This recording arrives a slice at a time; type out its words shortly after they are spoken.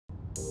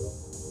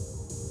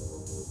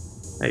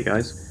Hey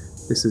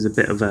guys, this is a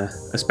bit of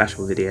a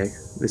special video.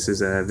 This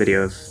is a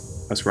video of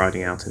us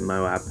riding out in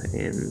Moab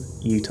in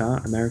Utah,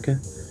 America.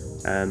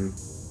 I'm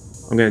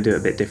going to do it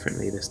a bit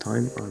differently this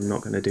time. I'm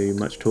not going to do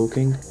much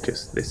talking,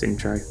 just this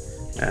intro,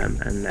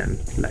 and then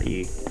let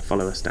you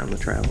follow us down the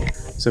trail.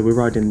 So we're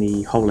riding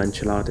the Whole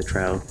Enchilada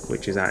trail,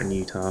 which is out in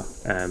Utah,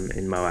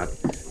 in Moab,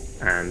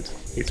 and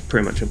it's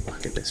pretty much a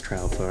bucket list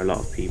trail for a lot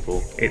of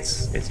people.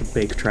 It's a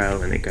big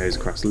trail and it goes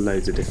across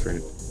loads of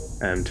different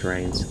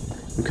terrains.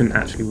 We couldn't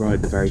actually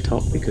ride the very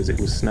top because it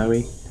was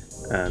snowy.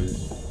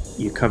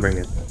 You're covering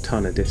a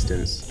ton of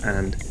distance,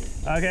 and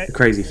the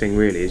crazy thing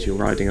really is you're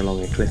riding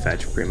along a cliff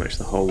edge pretty much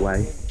the whole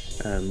way.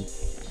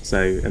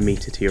 So a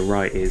metre to your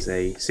right is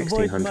a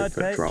 1600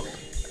 foot drop.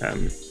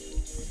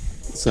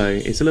 So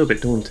it's a little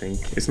bit daunting.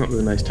 It's not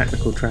the most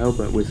technical trail,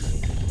 but with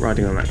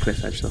riding on that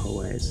cliff edge the whole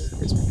way,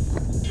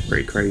 it's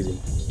pretty crazy.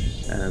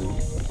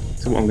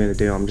 So what I'm going to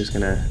do, I'm just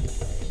going to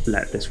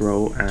let this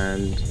roll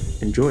and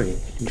enjoy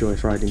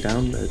us riding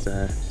down. There's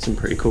some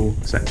pretty cool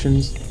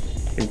sections.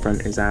 In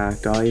front is our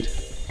guide.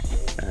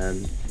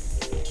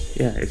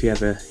 Yeah, if you're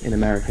ever in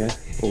America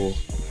or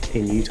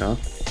in Utah,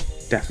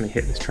 definitely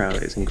hit this trail.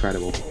 It's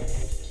incredible,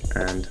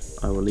 and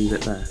I will leave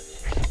it there.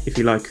 If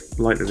you like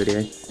the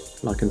video,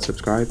 like and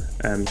subscribe,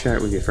 share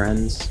it with your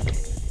friends,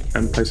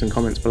 and post some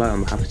comments below.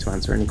 I'm happy to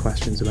answer any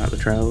questions about the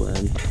trail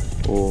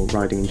or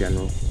riding in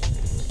general.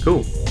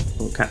 Cool,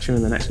 we'll catch you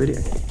in the next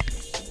video.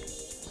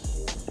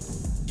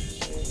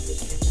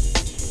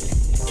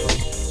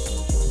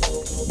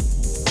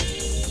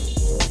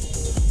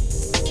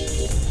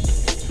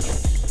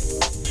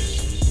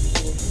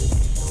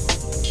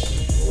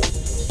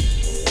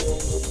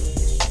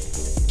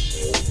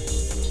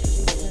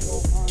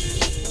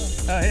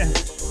 Oh yeah.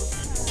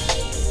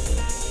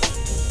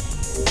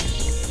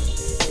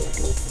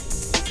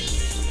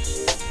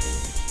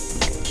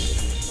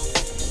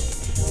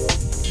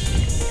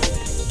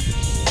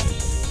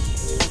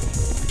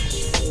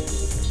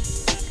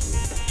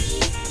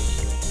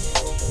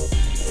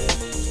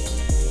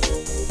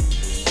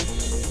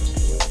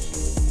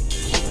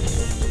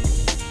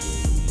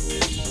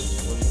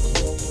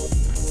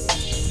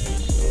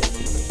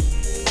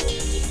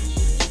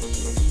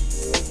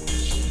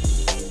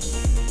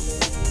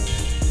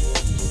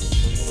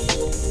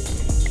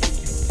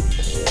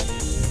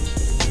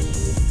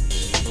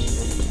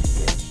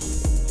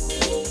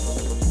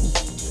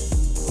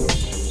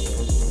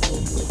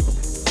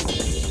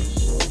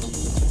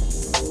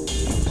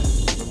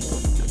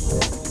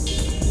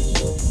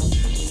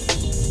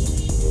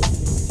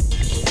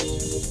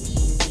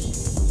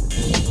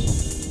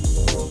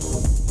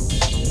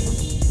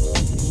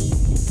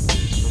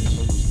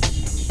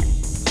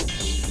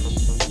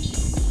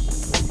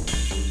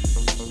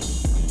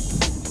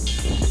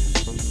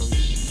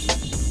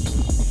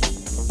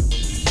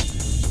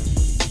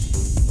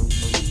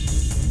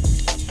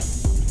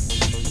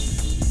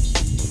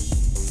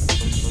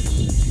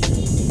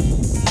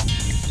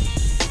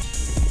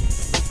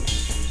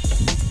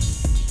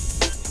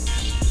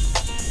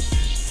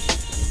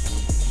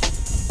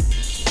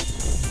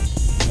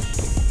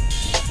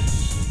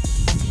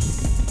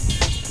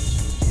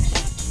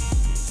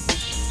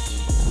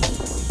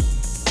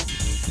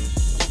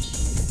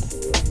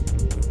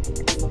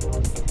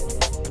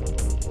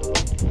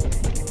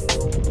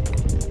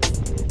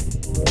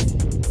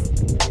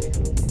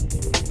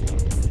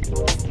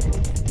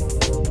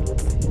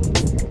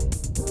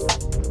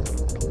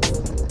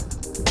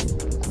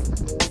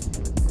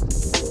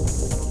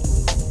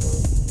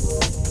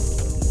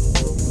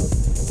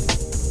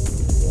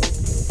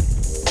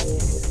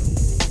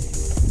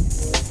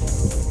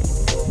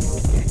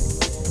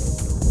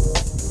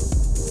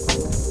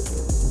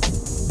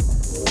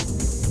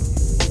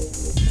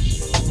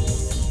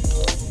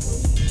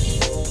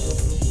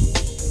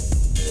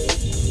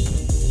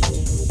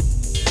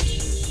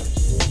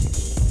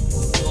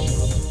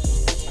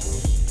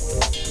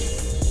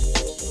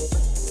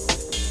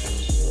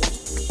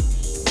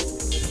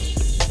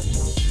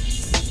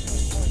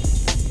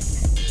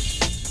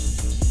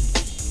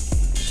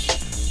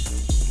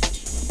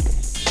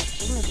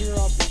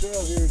 Off the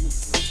trail here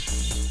just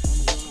on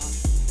the rock.